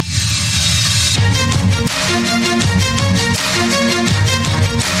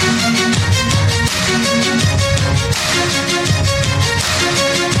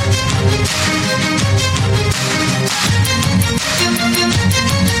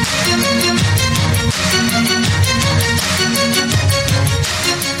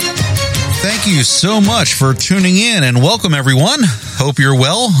Thank you so much for tuning in, and welcome everyone. Hope you're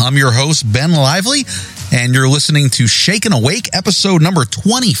well. I'm your host, Ben Lively, and you're listening to Shaken Awake, episode number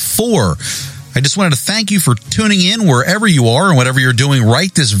 24. I just wanted to thank you for tuning in wherever you are and whatever you're doing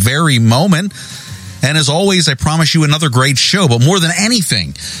right this very moment. And as always, I promise you another great show. But more than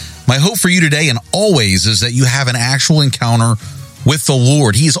anything, my hope for you today and always is that you have an actual encounter with the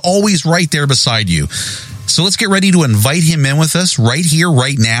Lord. He is always right there beside you. So let's get ready to invite him in with us right here,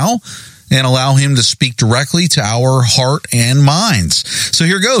 right now, and allow him to speak directly to our heart and minds. So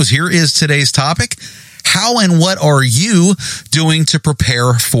here goes. Here is today's topic. How and what are you doing to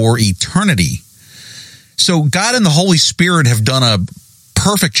prepare for eternity? So God and the Holy Spirit have done a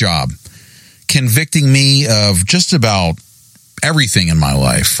perfect job convicting me of just about everything in my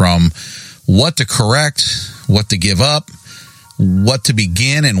life, from what to correct, what to give up, what to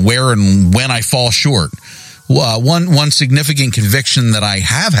begin, and where and when I fall short. One significant conviction that I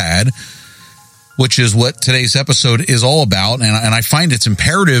have had, which is what today's episode is all about, and I find it's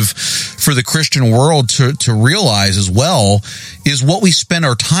imperative for the Christian world to realize as well, is what we spend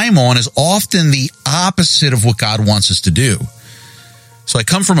our time on is often the opposite of what God wants us to do. So I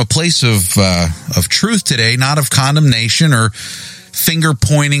come from a place of truth today, not of condemnation or finger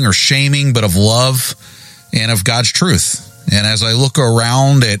pointing or shaming, but of love and of God's truth. And as I look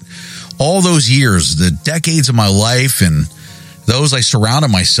around at all those years, the decades of my life and those I surrounded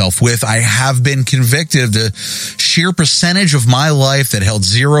myself with, I have been convicted of the sheer percentage of my life that held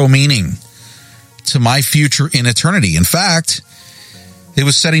zero meaning to my future in eternity. In fact, it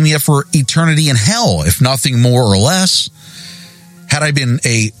was setting me up for eternity in hell, if nothing more or less. Had I been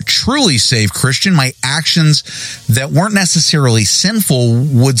a truly saved Christian, my actions that weren't necessarily sinful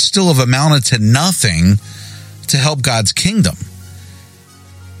would still have amounted to nothing to help God's kingdom.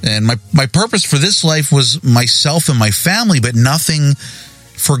 And my purpose for this life was myself and my family, but nothing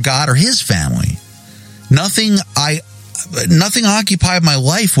for God or his family. Nothing occupied my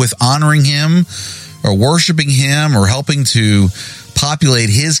life with honoring him or worshiping him or helping to populate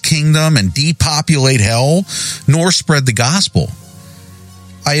his kingdom and depopulate hell, nor spread the gospel.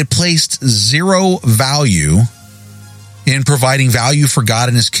 I had placed zero value in providing value for God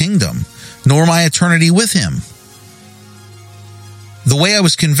and his kingdom, nor my eternity with him. The way I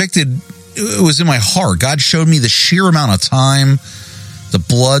was convicted, it was in my heart. God showed me the sheer amount of time, the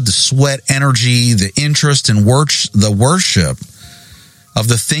blood, the sweat, energy, the interest, and the worship of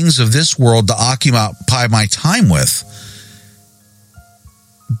the things of this world to occupy my time with.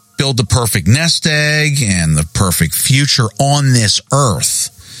 Build the perfect nest egg and the perfect future on this earth,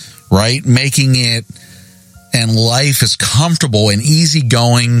 right? Making it and life as comfortable and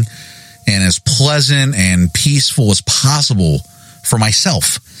easygoing and as pleasant and peaceful as possible for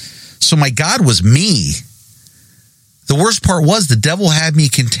myself. So my God was me. The worst part was the devil had me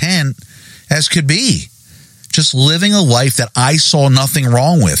content as could be, just living a life that I saw nothing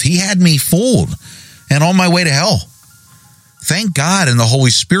wrong with. He had me fooled and on my way to hell. Thank God and the Holy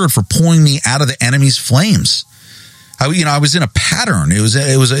Spirit for pulling me out of the enemy's flames. I was in a pattern. I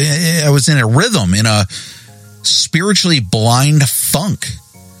was in a rhythm, in a spiritually blind funk.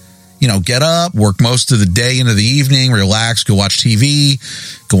 Get up, work most of the day into the evening, relax, go watch TV,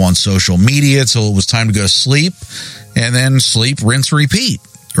 go on social media until it was time to go to sleep, and then sleep, rinse, repeat,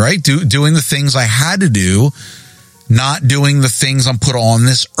 right? Doing the things I had to do, not doing the things I'm put on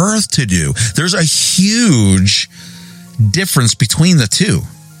this earth to do. There's a huge difference between the two.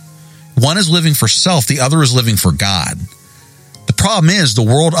 One is living for self, the other is living for God. The problem is the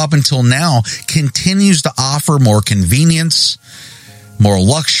world up until now continues to offer more convenience, more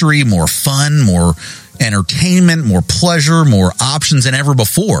luxury, more fun, more entertainment, more pleasure, more options than ever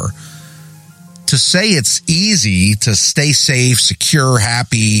before. To say it's easy to stay safe, secure,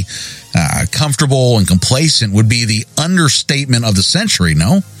 happy, comfortable, and complacent would be the understatement of the century,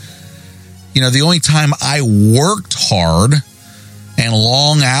 no? The only time I worked hard and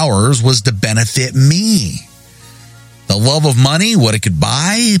long hours was to benefit me. The love of money, what it could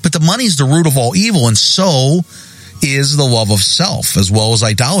buy, but the money's the root of all evil, and so is the love of self as well as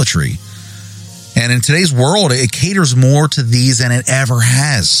idolatry. And in today's world, it caters more to these than it ever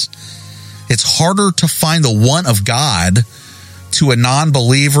has. It's harder to find the want of God to a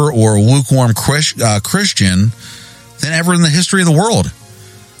non-believer or lukewarm Christian than ever in the history of the world.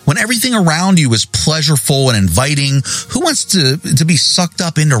 When everything around you is pleasurable and inviting, who wants to be sucked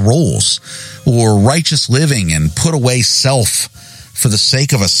up into roles or righteous living and put away self for the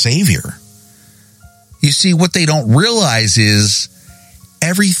sake of a savior? You see, what they don't realize is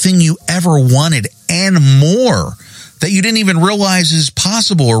everything you ever wanted and more that you didn't even realize is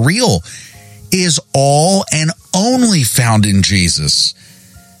possible or real is all and only found in Jesus.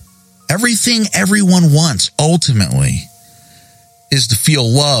 Everything everyone wants, ultimately, is to feel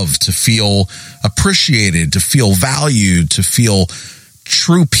loved, to feel appreciated, to feel valued, to feel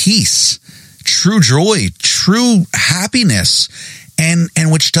true peace, true joy, true happiness, and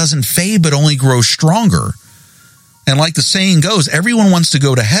which doesn't fade but only grows stronger. And like the saying goes, everyone wants to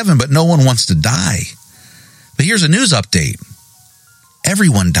go to heaven, but no one wants to die. But here's a news update.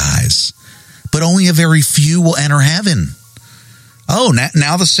 Everyone dies, but only a very few will enter heaven. Oh,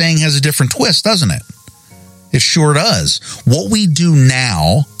 now the saying has a different twist, doesn't it? It sure does. What we do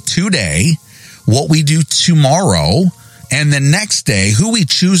now, today, what we do tomorrow, and the next day, who we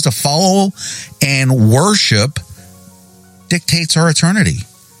choose to follow and worship dictates our eternity.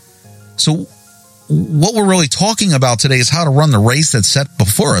 So what we're really talking about today is how to run the race that's set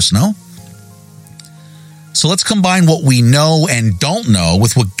before us, no? So let's combine what we know and don't know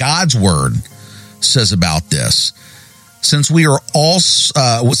with what God's word says about this. Since we are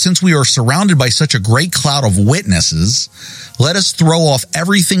surrounded by such a great cloud of witnesses, let us throw off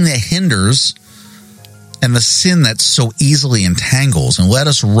everything that hinders and the sin that so easily entangles, and let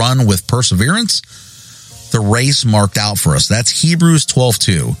us run with perseverance the race marked out for us. That's Hebrews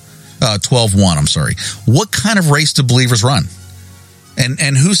 12:1. What kind of race do believers run?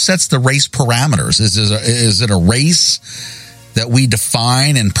 And who sets the race parameters? Is it a race that we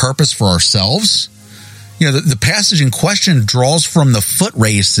define and purpose for ourselves? You know, the passage in question draws from the foot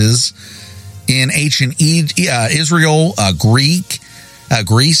races in ancient Israel,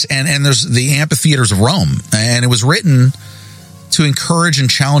 Greece, and there's the amphitheaters of Rome. And it was written to encourage and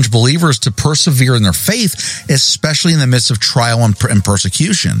challenge believers to persevere in their faith, especially in the midst of trial and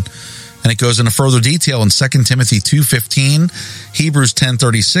persecution. And it goes into further detail in 2 Timothy 2:15, Hebrews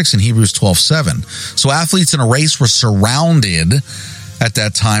 10:36, and Hebrews 12:7. So athletes in a race were surrounded at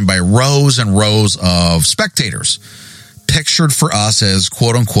that time by rows and rows of spectators, pictured for us as,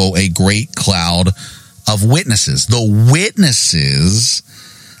 quote unquote, a great cloud of witnesses. The witnesses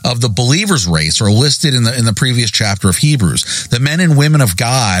of the believer's race are listed in the previous chapter of Hebrews. The men and women of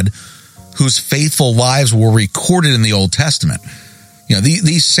God whose faithful lives were recorded in the Old Testament. You know,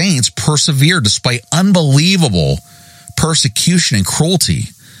 these saints persevered despite unbelievable persecution and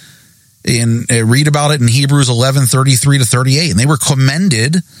cruelty. Read about it in Hebrews 11:33-38, and they were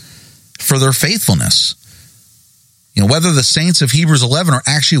commended for their faithfulness. You know, whether the saints of Hebrews 11 are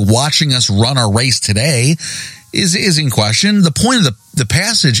actually watching us run our race today is in question. The point of the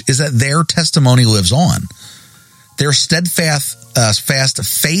passage is that their testimony lives on. Their steadfast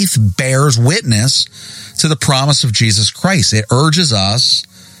faith bears witness to the promise of Jesus Christ. It urges us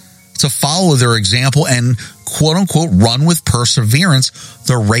to follow their example and, quote unquote, run with perseverance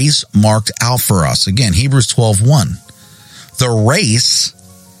the race marked out for us. Again, Hebrews 12:1. The race,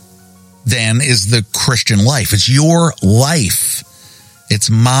 then, is the Christian life. It's your life. It's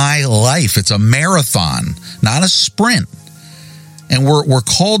my life. It's a marathon, not a sprint. And we're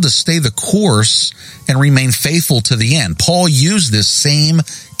called to stay the course and remain faithful to the end. Paul used this same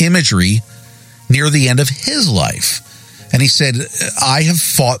imagery near the end of his life. And he said, I have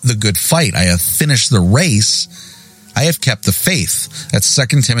fought the good fight. I have finished the race. I have kept the faith. That's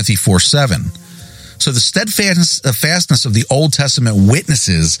 2 Timothy 4:7. So the steadfastness of the Old Testament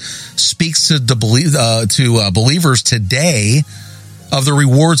witnesses speaks to believers today of the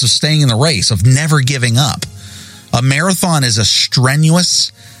rewards of staying in the race, of never giving up. A marathon is a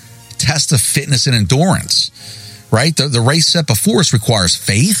strenuous test of fitness and endurance, right? The race set before us requires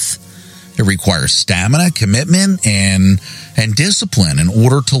faith. It requires stamina, commitment, and discipline in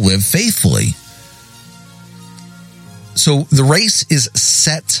order to live faithfully. So the race is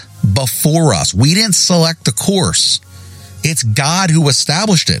set before us. We didn't select the course. It's God who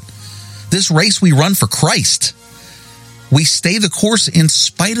established it. This race we run for Christ. We stay the course in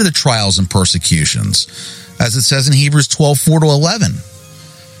spite of the trials and persecutions, as it says in Hebrews 12:4-11.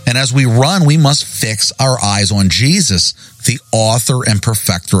 And as we run, we must fix our eyes on Jesus, the author and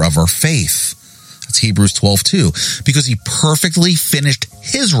perfecter of our faith. That's Hebrews 12:2, because he perfectly finished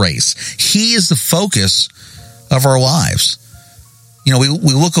his race. He is the focus of our lives. You know,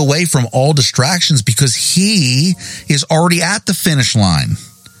 we look away from all distractions because he is already at the finish line.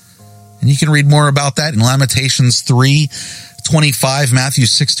 And you can read more about that in Lamentations 3:25, Matthew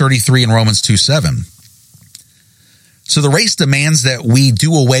 6:33, and Romans 2:7. So the race demands that we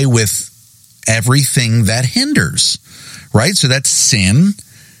do away with everything that hinders, right? So that's sin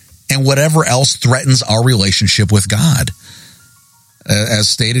and whatever else threatens our relationship with God. As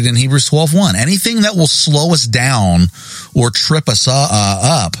stated in Hebrews 12:1, anything that will slow us down or trip us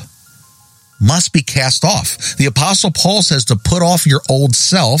up must be cast off. The Apostle Paul says to put off your old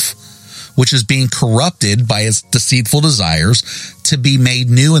self, which is being corrupted by its deceitful desires, to be made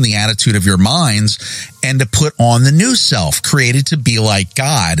new in the attitude of your minds, and to put on the new self, created to be like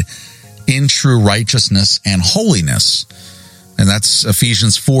God in true righteousness and holiness. And that's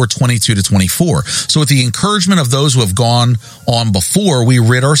Ephesians 4:22-24. So with the encouragement of those who have gone on before, we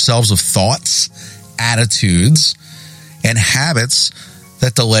rid ourselves of thoughts, attitudes, and habits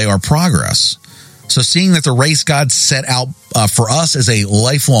that delay our progress. So seeing that the race God set out for us is a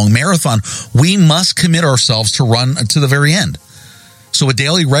lifelong marathon, we must commit ourselves to run to the very end. So a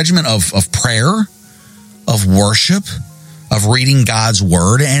daily regimen of prayer, of worship, of reading God's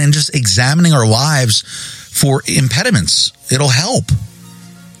word, and just examining our lives for impediments. It'll help.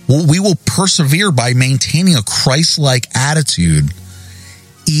 We will persevere by maintaining a Christ-like attitude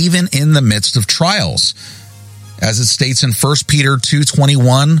even in the midst of trials. As it states in 1 Peter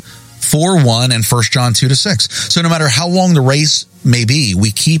 2:21, 4:1, and 1 John 2-6. So no matter how long the race may be,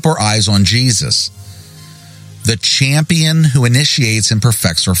 we keep our eyes on Jesus, the champion who initiates and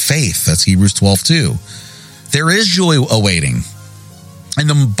perfects our faith. That's Hebrews 12:2. There is joy awaiting. And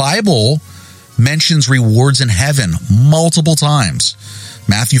the Bible mentions rewards in heaven multiple times.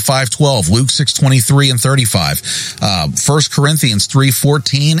 Matthew 5:12, Luke 6:23 and 35, 1 Corinthians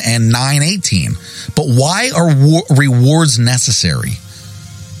 3:14 and 9:18. But why are rewards necessary?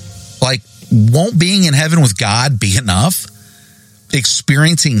 Like, won't being in heaven with God be enough?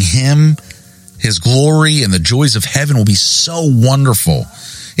 Experiencing Him, His glory, and the joys of heaven will be so wonderful.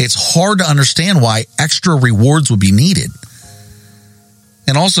 It's hard to understand why extra rewards would be needed.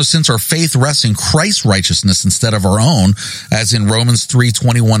 And also, since our faith rests in Christ's righteousness instead of our own, as in Romans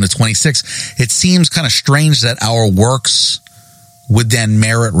 3:21-26, it seems kind of strange that our works would then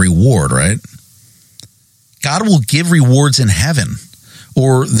merit reward, right? God will give rewards in heaven,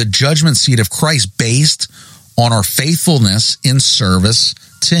 or the judgment seat of Christ, based on our faithfulness in service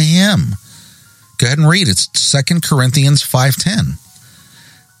to Him. Go ahead and read. It's 2 Corinthians 5:10.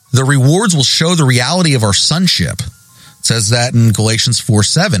 The rewards will show the reality of our sonship. It says that in Galatians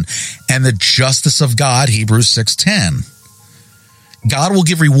 4:7. And the justice of God, Hebrews 6:10. God will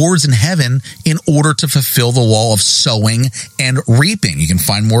give rewards in heaven in order to fulfill the law of sowing and reaping. You can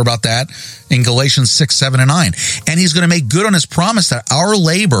find more about that in Galatians 6:7 and 9. And He's going to make good on His promise that our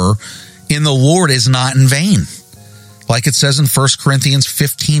labor in the Lord is not in vain, like it says in 1 Corinthians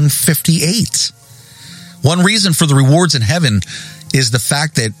 15:58. One reason for the rewards in heaven is the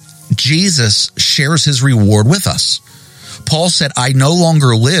fact that Jesus shares His reward with us. Paul said, I no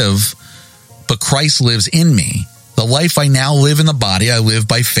longer live, but Christ lives in me. The life I now live in the body, I live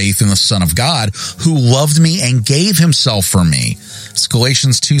by faith in the Son of God, who loved me and gave Himself for me. It's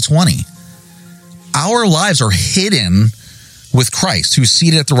Galatians 2:20. Our lives are hidden with Christ, who's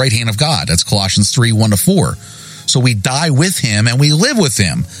seated at the right hand of God. That's Colossians 3:1-4. So we die with Him and we live with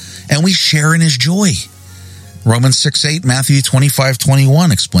Him, and we share in His joy. Romans 6:8, Matthew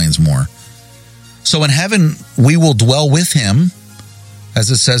 25:21 explains more. So in heaven, we will dwell with Him, as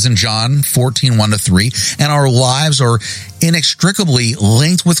it says in John 14:1-3, and our lives are inextricably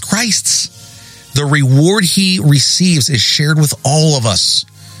linked with Christ's. The reward He receives is shared with all of us.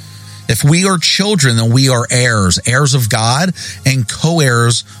 If we are children, then we are heirs, heirs of God and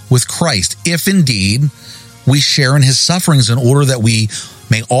co-heirs with Christ, if indeed we share in His sufferings in order that we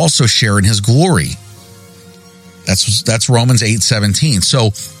may also share in His glory. That's Romans 8:17.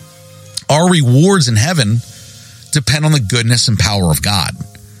 So our rewards in heaven depend on the goodness and power of God.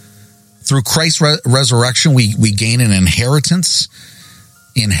 Through Christ's resurrection, we gain an inheritance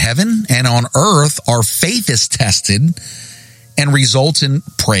in heaven, and on earth, our faith is tested and results in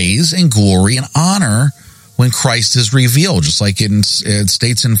praise and glory and honor when Christ is revealed, just like it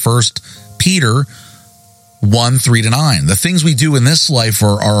states in 1 Peter 1:3-9. The things we do in this life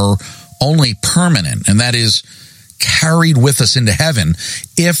are only permanent, and that is carried with us into heaven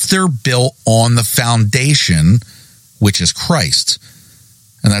if they're built on the foundation, which is Christ.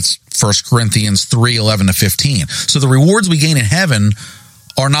 And that's 1 Corinthians 3:11-15. So the rewards we gain in heaven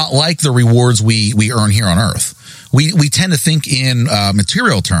are not like the rewards we earn here on earth. We tend to think in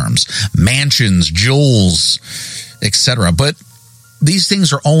material terms, mansions, jewels, etc. But these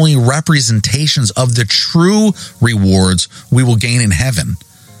things are only representations of the true rewards we will gain in heaven.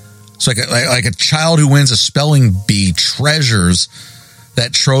 So like a child who wins a spelling bee treasures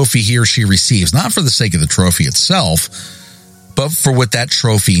that trophy he or she receives, not for the sake of the trophy itself, but for what that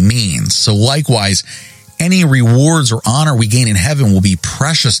trophy means. So likewise, any rewards or honor we gain in heaven will be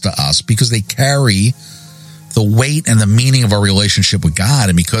precious to us because they carry the weight and the meaning of our relationship with God,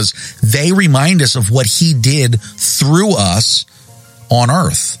 and because they remind us of what he did through us on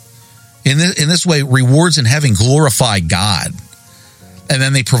earth. In this way, rewards in heaven glorify God. And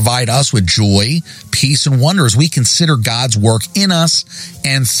then they provide us with joy, peace, and wonder as we consider God's work in us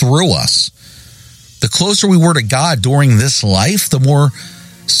and through us. The closer we were to God during this life, the more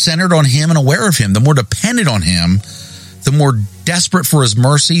centered on him and aware of him, the more dependent on him, the more desperate for his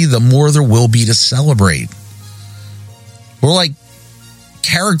mercy, the more there will be to celebrate. We're like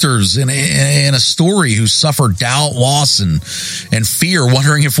characters in a story who suffer doubt, loss, and fear,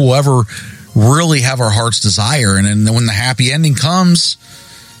 wondering if we'll ever really have our heart's desire. And then when the happy ending comes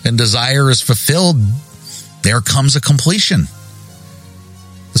and desire is fulfilled, there comes a completion.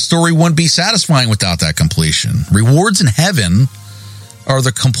 The story wouldn't be satisfying without that completion. Rewards in heaven are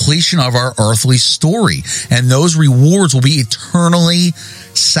the completion of our earthly story, and those rewards will be eternally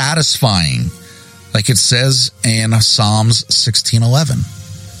satisfying, like it says in Psalms 16:11.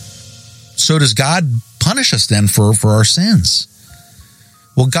 So does God punish us then for our sins?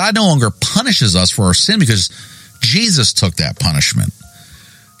 Well, God no longer punishes us for our sin because Jesus took that punishment.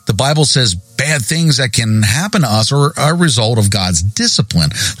 The Bible says bad things that can happen to us are a result of God's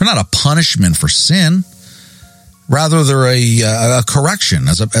discipline. They're not a punishment for sin. Rather, they're a correction,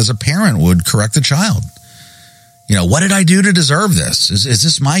 as a parent would correct a child. You know, what did I do to deserve this? Is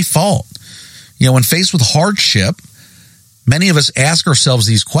this my fault? You know, when faced with hardship, many of us ask ourselves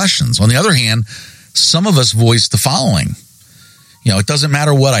these questions. On the other hand, some of us voice the following. You know, it doesn't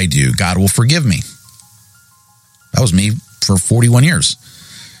matter what I do, God will forgive me. That was me for 41 years.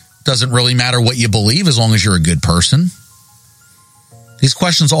 Doesn't really matter what you believe as long as you're a good person. These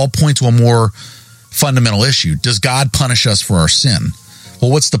questions all point to a more fundamental issue. Does God punish us for our sin?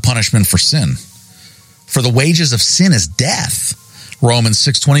 Well, what's the punishment for sin? For the wages of sin is death. Romans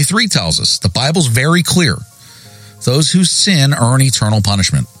 6:23 tells us. The Bible's very clear. Those who sin earn eternal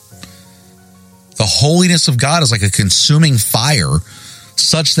punishment. The holiness of God is like a consuming fire,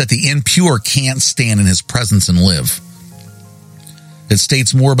 such that the impure can't stand in his presence and live. It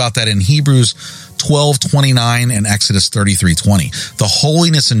states more about that in Hebrews 12:29 and Exodus 33:20. The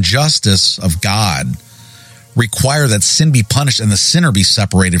holiness and justice of God require that sin be punished and the sinner be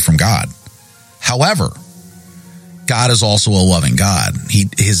separated from God. However, God is also a loving God.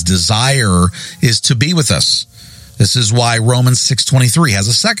 His desire is to be with us. This is why Romans 6:23 has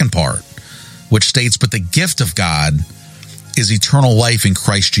a second part, which states, but the gift of God is eternal life in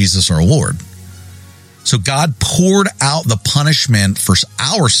Christ Jesus our Lord. So God poured out the punishment for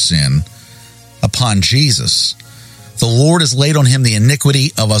our sin upon Jesus. The Lord has laid on him the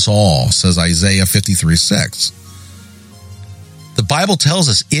iniquity of us all, says Isaiah 53:6. The Bible tells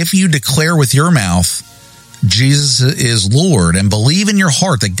us if you declare with your mouth Jesus is Lord and believe in your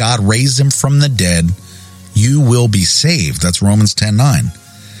heart that God raised him from the dead, you will be saved. That's Romans 10:9.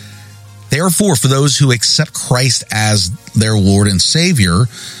 Therefore, for those who accept Christ as their Lord and Savior,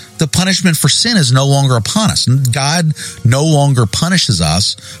 the punishment for sin is no longer upon us. God no longer punishes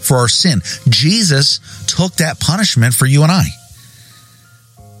us for our sin. Jesus took that punishment for you and I.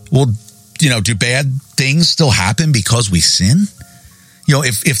 Well, do bad things still happen because we sin?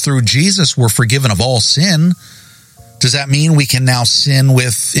 If through Jesus we're forgiven of all sin, does that mean we can now sin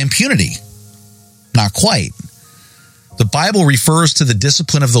with impunity? Not quite. The Bible refers to the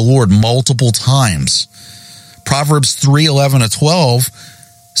discipline of the Lord multiple times. Proverbs 3:11-12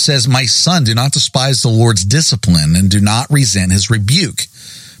 says, my son, do not despise the Lord's discipline and do not resent his rebuke,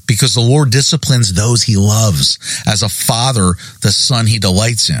 because the Lord disciplines those he loves, as a father the son he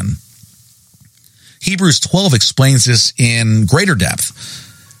delights in. Hebrews 12 explains this in greater depth.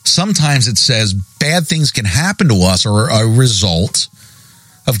 Sometimes it says bad things can happen to us or a result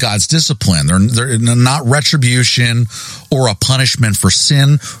of God's discipline. They're not retribution or a punishment for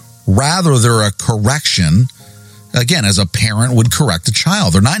sin. Rather, they're a correction, again, as a parent would correct a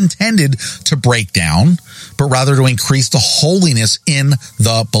child. They're not intended to break down, but rather to increase the holiness in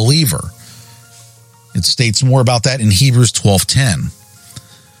the believer. It states more about that in Hebrews 12:10.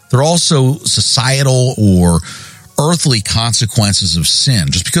 There are also societal or earthly consequences of sin.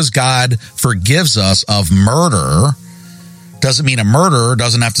 Just because God forgives us of murder doesn't mean a murderer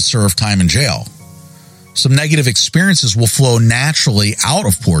doesn't have to serve time in jail. Some negative experiences will flow naturally out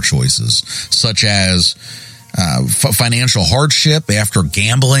of poor choices, such as financial hardship after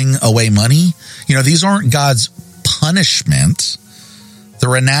gambling away money. These aren't God's punishment.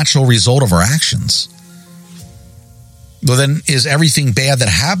 They're a natural result of our actions. Well, then is everything bad that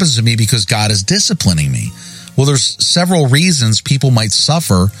happens to me because God is disciplining me? Well, there's several reasons people might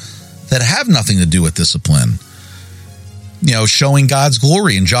suffer that have nothing to do with discipline. Showing God's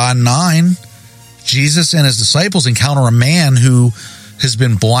glory. In John 9, Jesus and his disciples encounter a man who has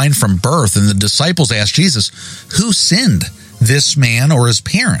been blind from birth, and the disciples ask Jesus, who sinned, this man or his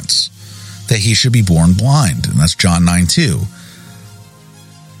parents, that he should be born blind? And that's John 9:2.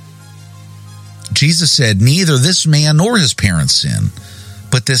 Jesus said, neither this man nor his parents sinned,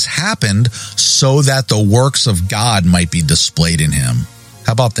 but this happened so that the works of God might be displayed in him.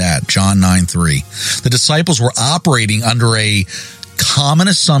 How about that? John 9:3. The disciples were operating under a common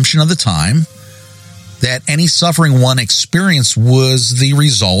assumption of the time that any suffering one experienced was the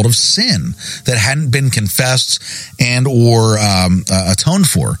result of sin that hadn't been confessed and or atoned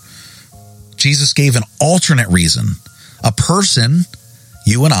for. Jesus gave an alternate reason. A person,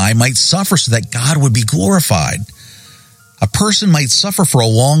 you and I, might suffer so that God would be glorified. A person might suffer for a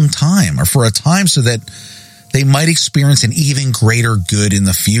long time or for a time so that they might experience an even greater good in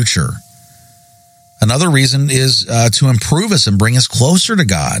the future. Another reason is to improve us and bring us closer to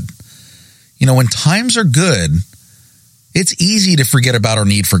God. When times are good, it's easy to forget about our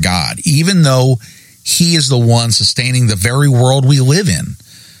need for God, even though he is the one sustaining the very world we live in.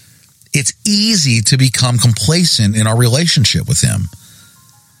 It's easy to become complacent in our relationship with him.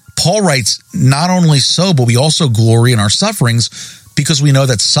 Paul writes, not only so, but we also glory in our sufferings because we know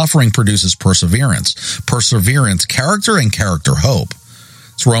that suffering produces perseverance. Perseverance, character, and character, hope.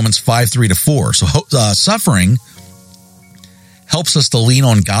 It's Romans 5:3-4. So suffering helps us to lean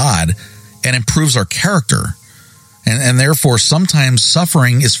on God and improves our character. And therefore, sometimes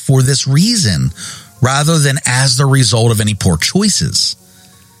suffering is for this reason rather than as the result of any poor choices.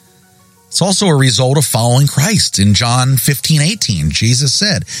 It's also a result of following Christ. In John 15:18, Jesus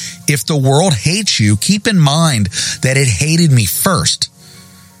said, if the world hates you, keep in mind that it hated me first.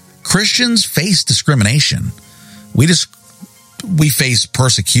 Christians face discrimination. We face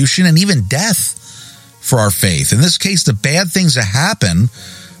persecution and even death for our faith. In this case, the bad things that happen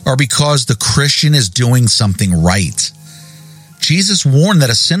are because the Christian is doing something right. Jesus warned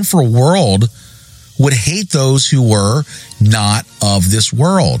that a sinful world would hate those who were not of this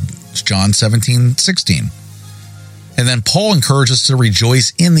world. It's John 17:16. And then Paul encourages us to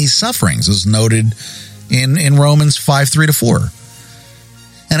rejoice in these sufferings, as noted in Romans 5:3-4.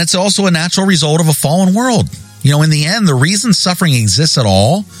 And it's also a natural result of a fallen world. In the end, the reason suffering exists at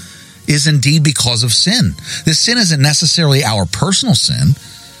all is indeed because of sin. This sin isn't necessarily our personal sin.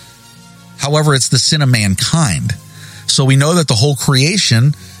 However, it's the sin of mankind. So we know that the whole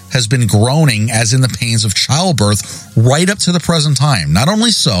creation has been groaning as in the pains of childbirth right up to the present time. Not only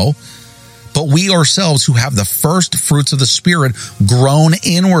so, but we ourselves who have the first fruits of the Spirit groan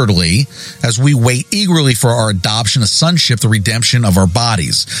inwardly as we wait eagerly for our adoption of sonship, the redemption of our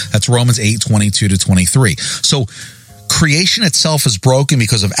bodies. That's Romans 8:22-23. So creation itself is broken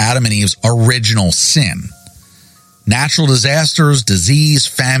because of Adam and Eve's original sin. Natural disasters, disease,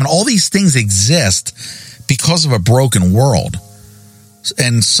 famine, all these things exist because of a broken world.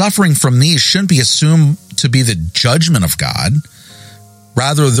 And suffering from these shouldn't be assumed to be the judgment of God.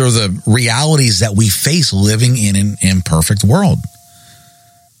 Rather, they're the realities that we face living in an imperfect world.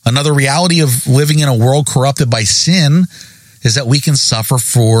 Another reality of living in a world corrupted by sin is that we can suffer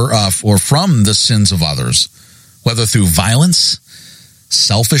for or from the sins of others, whether through violence,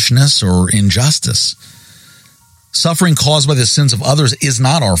 selfishness, or injustice. Suffering caused by the sins of others is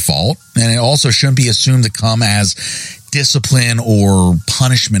not our fault, and it also shouldn't be assumed to come as discipline or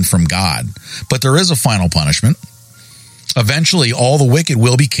punishment from God. But there is a final punishment. Eventually, all the wicked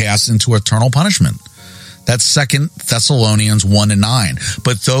will be cast into eternal punishment. That's 2 Thessalonians 1-9.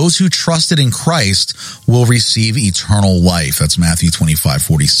 But those who trusted in Christ will receive eternal life. That's Matthew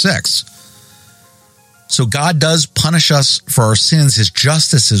 25:46. So God does punish us for our sins. His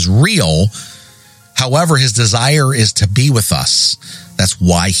justice is real. However, his desire is to be with us. That's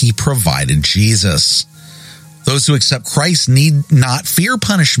why he provided Jesus. Those who accept Christ need not fear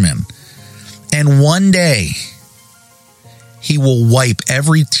punishment. And one day, he will wipe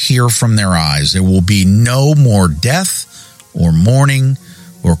every tear from their eyes. There will be no more death or mourning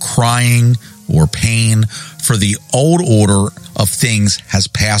or crying or pain, for the old order of things has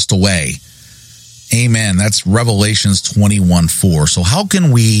passed away. Amen. That's Revelations 21:4. So how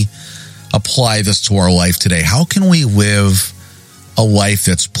can we apply this to our life today? How can we live a life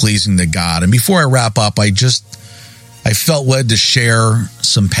that's pleasing to God? And before I wrap up, I felt led to share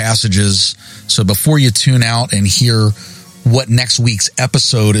some passages. So before you tune out and hear what next week's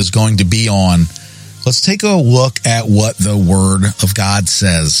episode is going to be on, let's take a look at what the Word of God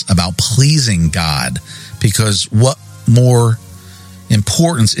says about pleasing God. Because what more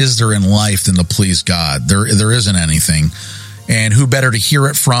importance is there in life than to please God? There isn't anything. And who better to hear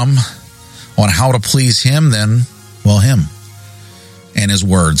it from on how to please him than, well, him and his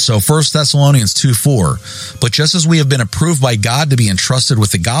word. So 1 Thessalonians 2:4, but just as we have been approved by God to be entrusted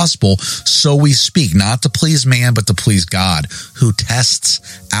with the gospel, so we speak, not to please man, but to please God, who tests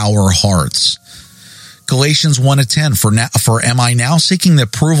our hearts. Galatians 1:10, for am I now seeking the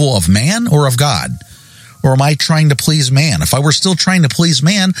approval of man or of God? Or am I trying to please man? If I were still trying to please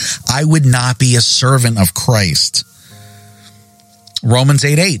man, I would not be a servant of Christ. Romans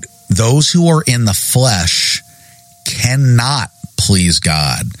 8:8, those who are in the flesh cannot please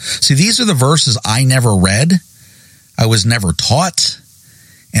God. See, these are the verses I never read, I was never taught,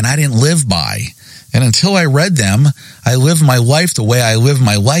 and I didn't live by. And until I read them, I lived my life the way I lived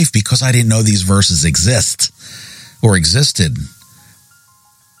my life because I didn't know these verses exist or existed.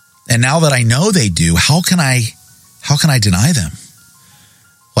 And now that I know they do, how can I deny them?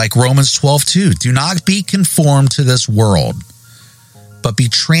 Like Romans 12:2, do not be conformed to this world, but be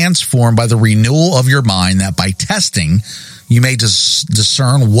transformed by the renewal of your mind, that by testing you may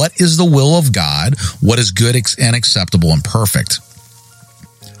discern what is the will of God, what is good and acceptable and perfect.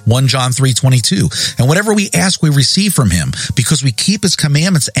 1 John 3:22, and whatever we ask we receive from him, because we keep his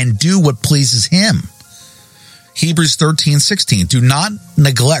commandments and do what pleases him. Hebrews 13:16, do not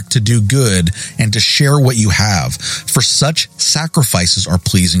neglect to do good and to share what you have, for such sacrifices are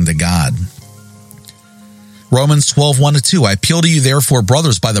pleasing to God. Romans 12:1-2, I appeal to you therefore,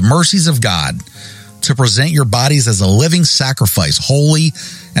 brothers, by the mercies of God, to present your bodies as a living sacrifice, holy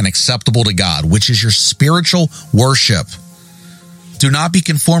and acceptable to God, which is your spiritual worship. Do not be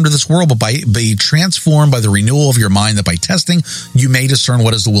conformed to this world, but be transformed by the renewal of your mind, that by testing you may discern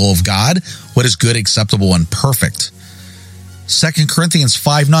what is the will of God, what is good, acceptable, and perfect. 2 Corinthians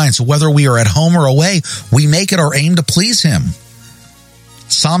 5:9, so whether we are at home or away, we make it our aim to please him.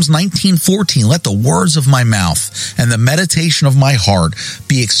 Psalms 19:14, let the words of my mouth and the meditation of my heart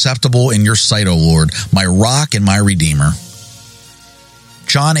be acceptable in your sight, O Lord, my rock and my redeemer.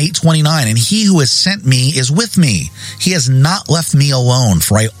 John 8:29, and he who has sent me is with me. He has not left me alone,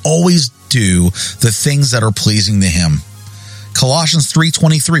 for I always do the things that are pleasing to him. Colossians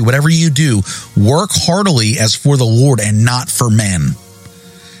 3:23, whatever you do, work heartily as for the Lord and not for men.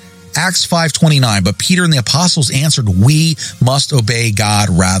 Acts 5:29, but Peter and the apostles answered, we must obey God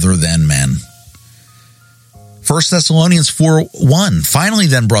rather than men. 1 Thessalonians 4:1, finally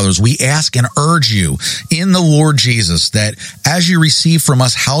then, brothers, we ask and urge you in the Lord Jesus that as you receive from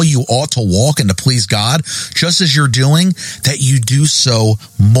us how you ought to walk and to please God, just as you're doing, that you do so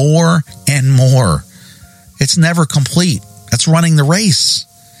more and more. It's never complete. That's running the race.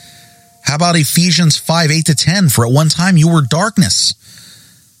 How about Ephesians 5:8-10, for at one time you were darkness,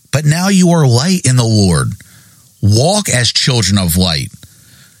 but now you are light in the Lord. Walk as children of light.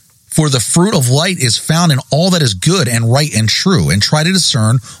 For the fruit of light is found in all that is good and right and true, and try to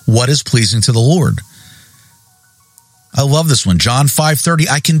discern what is pleasing to the Lord. I love this one. John 5:30,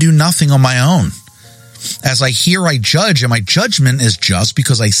 I can do nothing on my own. As I hear, I judge, and my judgment is just,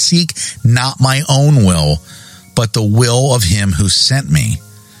 because I seek not my own will, but the will of him who sent me.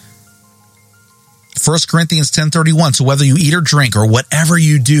 1 Corinthians 10:31, so whether you eat or drink or whatever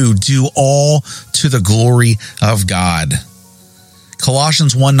you do, do all to the glory of God.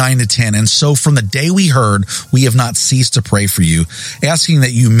 Colossians 1:9-10, and so from the day we heard, we have not ceased to pray for you, asking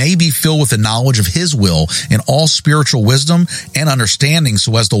that you may be filled with the knowledge of his will in all spiritual wisdom and understanding,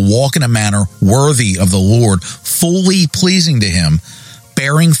 so as to walk in a manner worthy of the Lord, fully pleasing to him,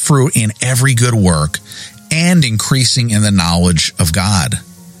 bearing fruit in every good work, and increasing in the knowledge of God.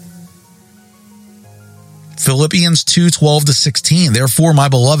 Philippians 2:12-16, therefore, my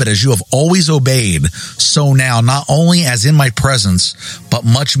beloved, as you have always obeyed, so now, not only as in my presence, but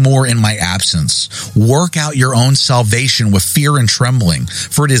much more in my absence, work out your own salvation with fear and trembling,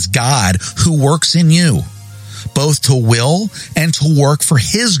 for it is God who works in you, both to will and to work for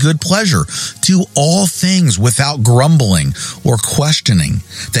his good pleasure. Do all things without grumbling or questioning,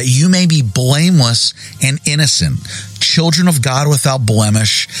 that you may be blameless and innocent, children of God without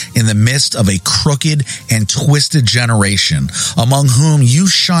blemish, in the midst of a crooked and twisted generation, among whom you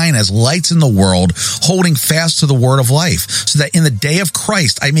shine as lights in the world, holding fast to the word of life, so that in the day of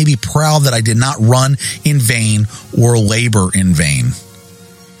Christ I may be proud that I did not run in vain or labor in vain.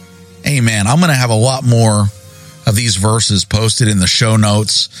 Amen. I'm going to have a lot more of these verses posted in the show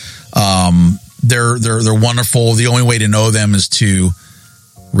notes. They're wonderful. The only way to know them is to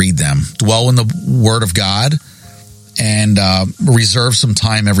read them. Dwell in the Word of God, and reserve some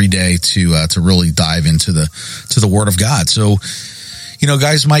time every day to really dive into the Word of God. So,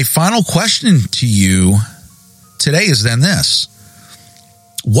 guys, my final question to you today is then this.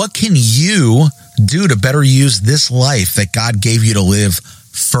 What can you do to better use this life that God gave you to live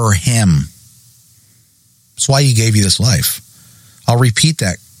for Him? That's why He gave you this life. I'll repeat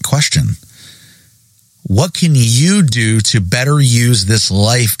that question. What can you do to better use this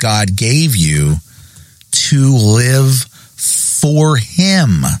life God gave you to live for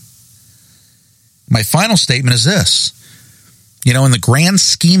Him? My final statement is this. In the grand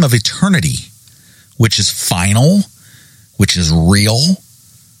scheme of eternity, which is final, which is real,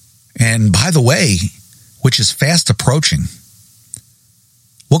 and by the way, which is fast approaching,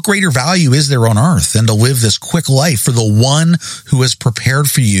 what greater value is there on earth than to live this quick life for the one who has prepared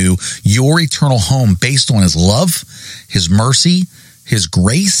for you your eternal home based on His love, His mercy, His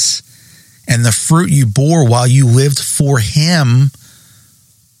grace, and the fruit you bore while you lived for Him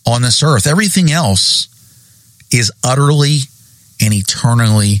on this earth? Everything else is utterly and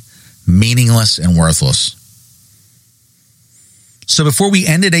eternally meaningless and worthless. So before we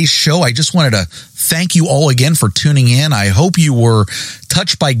end today's show, I just wanted to thank you all again for tuning in. I hope you were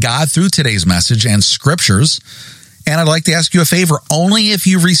touched by God through today's message and scriptures. And I'd like to ask you a favor. Only if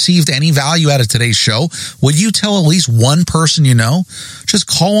you've received any value out of today's show, would you tell at least one person you know? Just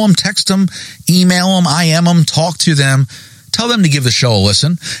call them, text them, email them, IM them, talk to them. Tell them to give the show a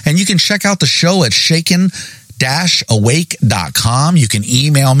listen. And you can check out the show at shaken-awake.com. You can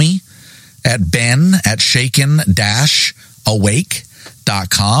email me at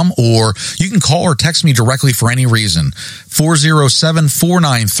ben@shaken-awake.com, or you can call or text me directly for any reason.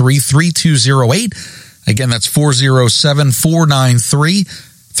 407-493-3208. Again, that's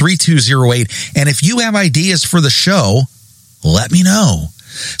 407-493-3208. And if you have ideas for the show, let me know.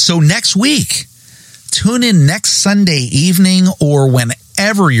 So next week, tune in next Sunday evening or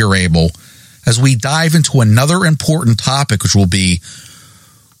whenever you're able as we dive into another important topic, which will be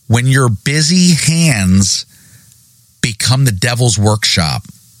when your busy hands become the devil's workshop.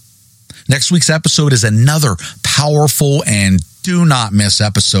 Next week's episode is another powerful and do not miss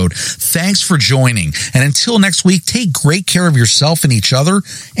episode. Thanks for joining. And until next week, take great care of yourself and each other,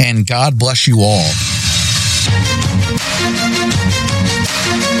 and God bless you all.